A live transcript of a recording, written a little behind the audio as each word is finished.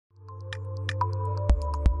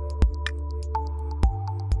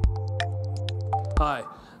Hi,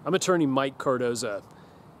 I'm attorney Mike Cardoza,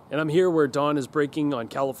 and I'm here where dawn is breaking on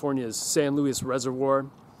California's San Luis Reservoir.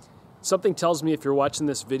 Something tells me if you're watching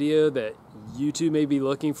this video that you too may be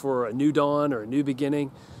looking for a new dawn or a new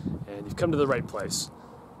beginning, and you've come to the right place.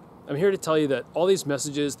 I'm here to tell you that all these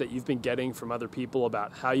messages that you've been getting from other people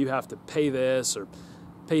about how you have to pay this or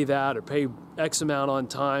pay that or pay X amount on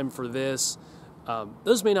time for this,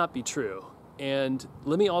 those may not be true. And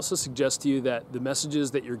let me also suggest to you that the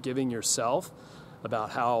messages that you're giving yourself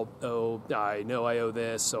about how, oh, I know I owe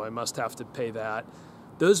this, so I must have to pay that,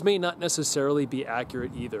 those may not necessarily be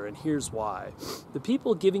accurate either, and here's why. The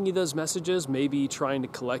people giving you those messages may be trying to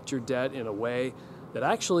collect your debt in a way that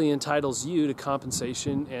actually entitles you to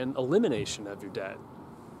compensation and elimination of your debt.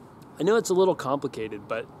 I know it's a little complicated,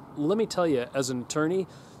 but let me tell you, as an attorney,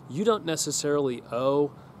 you don't necessarily owe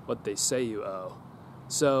what they say you owe.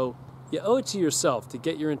 So you owe it to yourself to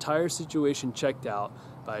get your entire situation checked out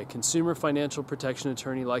by a consumer financial protection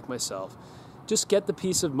attorney like myself. Just get the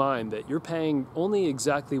peace of mind that you're paying only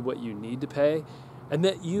exactly what you need to pay and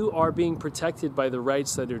that you are being protected by the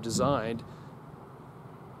rights that are designed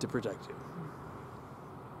to protect you.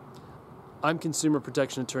 I'm consumer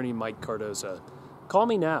protection attorney Mike Cardoza. Call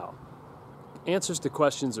me now. Answers to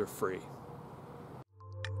questions are free.